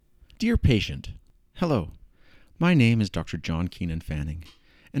Dear patient, hello. My name is Dr. John Keenan Fanning,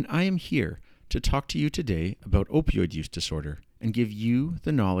 and I am here to talk to you today about opioid use disorder and give you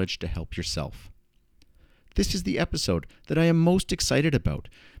the knowledge to help yourself. This is the episode that I am most excited about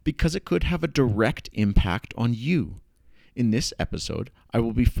because it could have a direct impact on you. In this episode, I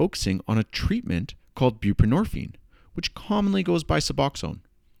will be focusing on a treatment called buprenorphine, which commonly goes by Suboxone.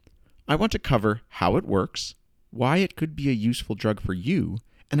 I want to cover how it works, why it could be a useful drug for you,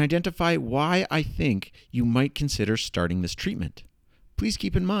 and identify why I think you might consider starting this treatment. Please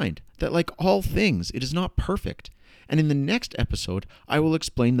keep in mind that, like all things, it is not perfect, and in the next episode, I will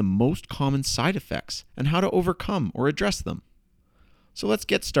explain the most common side effects and how to overcome or address them. So let's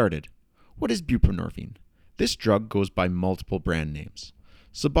get started. What is buprenorphine? This drug goes by multiple brand names: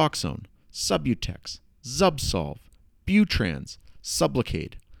 Suboxone, Subutex, Zubsolv, Butrans,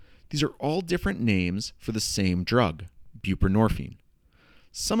 Sublocade. These are all different names for the same drug, buprenorphine.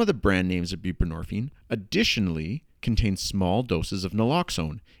 Some of the brand names of buprenorphine additionally contain small doses of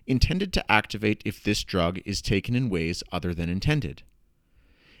naloxone intended to activate if this drug is taken in ways other than intended.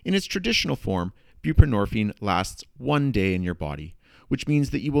 In its traditional form, buprenorphine lasts 1 day in your body, which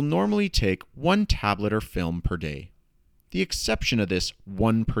means that you will normally take 1 tablet or film per day. The exception of this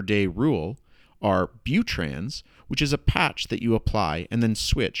 1 per day rule are Butrans, which is a patch that you apply and then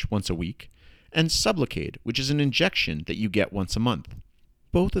switch once a week, and Sublocade, which is an injection that you get once a month.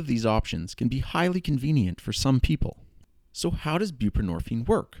 Both of these options can be highly convenient for some people. So how does buprenorphine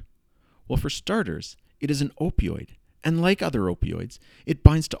work? Well, for starters, it is an opioid, and like other opioids, it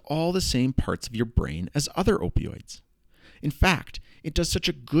binds to all the same parts of your brain as other opioids. In fact, it does such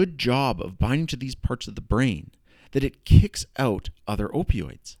a good job of binding to these parts of the brain that it kicks out other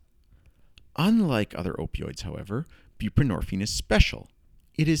opioids. Unlike other opioids, however, buprenorphine is special.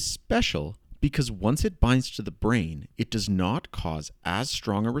 It is special because once it binds to the brain, it does not cause as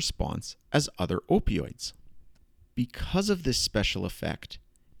strong a response as other opioids. Because of this special effect,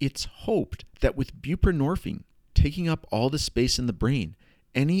 it's hoped that with buprenorphine taking up all the space in the brain,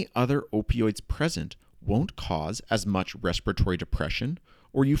 any other opioids present won't cause as much respiratory depression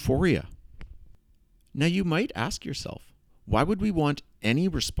or euphoria. Now you might ask yourself, why would we want any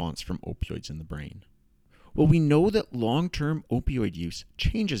response from opioids in the brain? Well, we know that long-term opioid use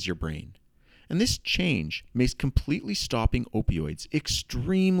changes your brain. And this change makes completely stopping opioids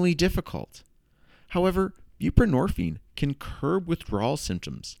extremely difficult. However, buprenorphine can curb withdrawal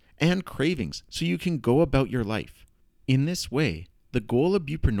symptoms and cravings so you can go about your life. In this way, the goal of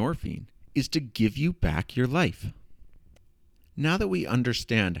buprenorphine is to give you back your life. Now that we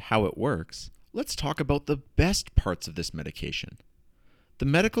understand how it works, let's talk about the best parts of this medication. The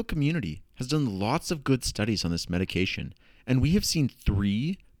medical community has done lots of good studies on this medication, and we have seen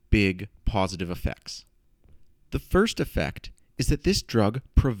 3 big positive effects. The first effect is that this drug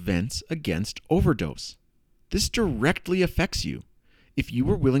prevents against overdose. This directly affects you. If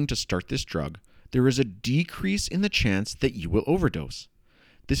you are willing to start this drug, there is a decrease in the chance that you will overdose.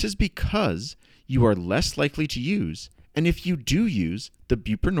 This is because you are less likely to use, and if you do use, the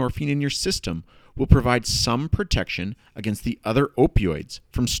buprenorphine in your system will provide some protection against the other opioids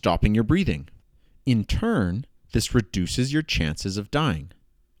from stopping your breathing. In turn, this reduces your chances of dying.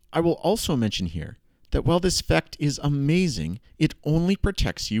 I will also mention here that while this effect is amazing, it only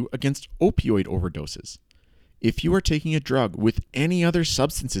protects you against opioid overdoses. If you are taking a drug with any other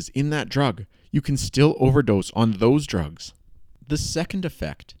substances in that drug, you can still overdose on those drugs. The second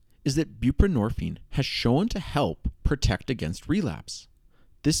effect is that buprenorphine has shown to help protect against relapse.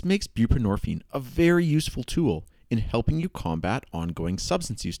 This makes buprenorphine a very useful tool in helping you combat ongoing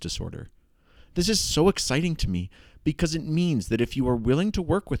substance use disorder. This is so exciting to me because it means that if you are willing to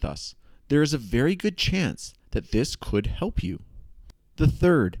work with us, there is a very good chance that this could help you. The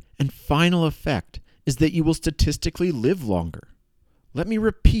third and final effect is that you will statistically live longer. Let me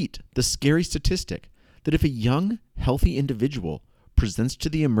repeat the scary statistic that if a young, healthy individual presents to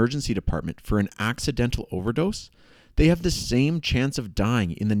the emergency department for an accidental overdose, they have the same chance of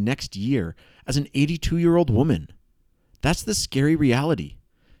dying in the next year as an 82-year-old woman. That's the scary reality.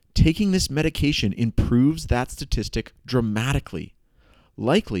 Taking this medication improves that statistic dramatically.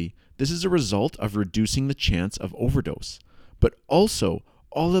 Likely, this is a result of reducing the chance of overdose, but also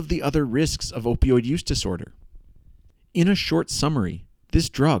all of the other risks of opioid use disorder. In a short summary, this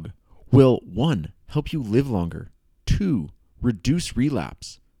drug will 1. Help you live longer, 2. Reduce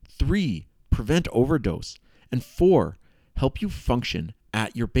relapse, 3. Prevent overdose, and 4. Help you function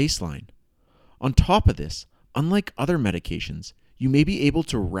at your baseline. On top of this, unlike other medications, you may be able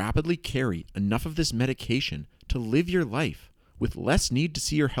to rapidly carry enough of this medication to live your life with less need to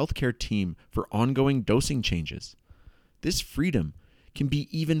see your healthcare team for ongoing dosing changes. This freedom can be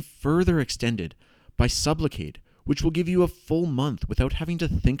even further extended by Sublocade, which will give you a full month without having to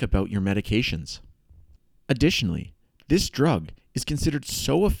think about your medications. Additionally, this drug is considered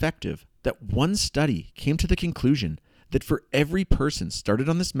so effective that one study came to the conclusion that for every person started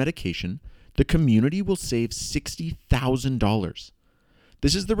on this medication, the community will save $60,000.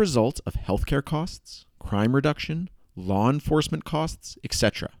 This is the result of healthcare costs, crime reduction, law enforcement costs,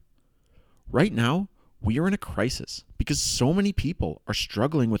 etc. Right now, we are in a crisis because so many people are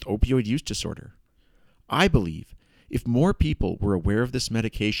struggling with opioid use disorder. I believe if more people were aware of this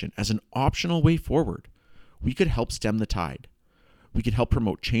medication as an optional way forward, we could help stem the tide. We could help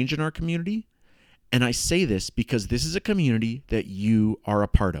promote change in our community, and I say this because this is a community that you are a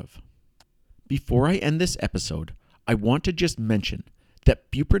part of. Before I end this episode, I want to just mention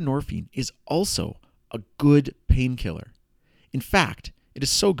that buprenorphine is also a good painkiller. In fact, it is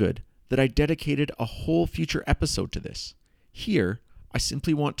so good that I dedicated a whole future episode to this. Here, I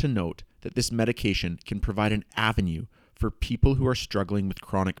simply want to note that this medication can provide an avenue for people who are struggling with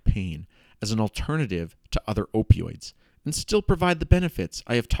chronic pain as an alternative to other opioids and still provide the benefits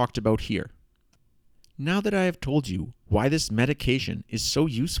I have talked about here. Now that I have told you why this medication is so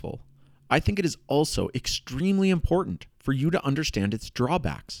useful, I think it is also extremely important for you to understand its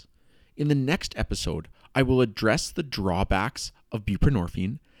drawbacks. In the next episode, I will address the drawbacks of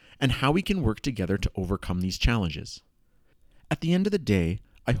buprenorphine and how we can work together to overcome these challenges. At the end of the day,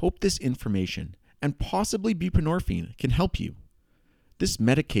 I hope this information and possibly buprenorphine can help you. This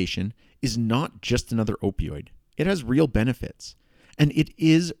medication is not just another opioid. It has real benefits, and it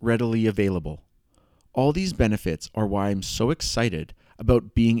is readily available. All these benefits are why I'm so excited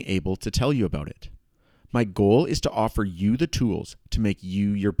about being able to tell you about it. My goal is to offer you the tools to make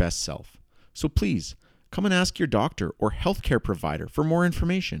you your best self. So please, come and ask your doctor or healthcare provider for more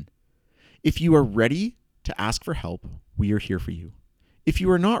information. If you are ready to ask for help, we are here for you. If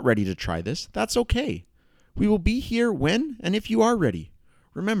you are not ready to try this, that's okay. We will be here when and if you are ready.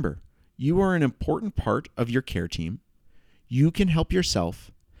 Remember, you are an important part of your care team. You can help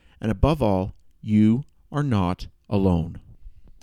yourself, and above all, you are not alone.